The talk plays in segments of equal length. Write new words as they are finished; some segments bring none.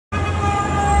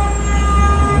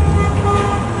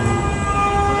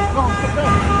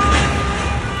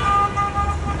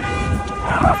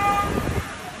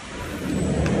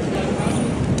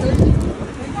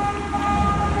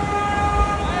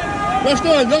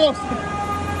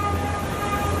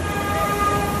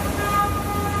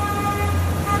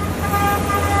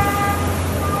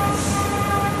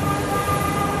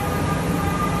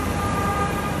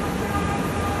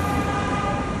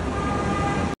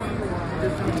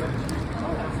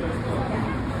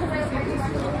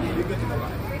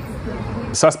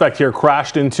Suspect here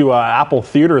crashed into Apple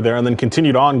Theater there and then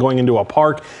continued on going into a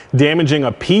park, damaging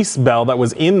a peace bell that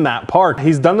was in that park.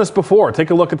 He's done this before.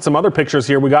 Take a look at some other pictures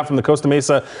here we got from the Costa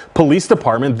Mesa Police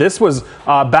Department. This was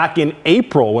back in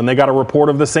April when they got a report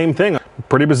of the same thing.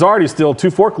 Pretty bizarre to steal 2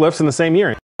 forklifts in the same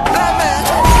year.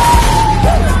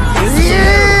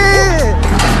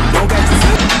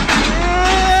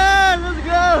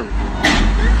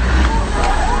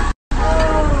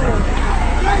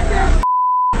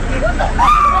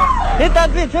 Hit that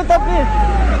bitch, hit that bitch.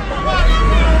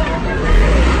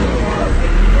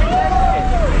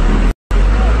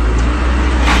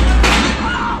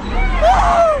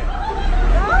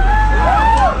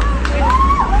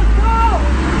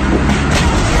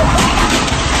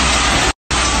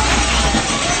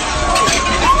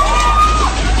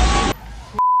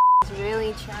 It's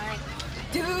really trying.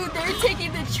 Dude, they're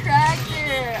taking the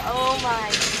tractor. Oh my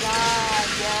god,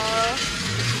 yo.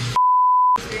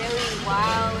 It's really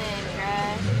wildin'.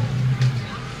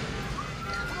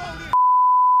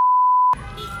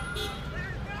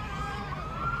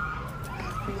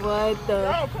 What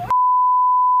the?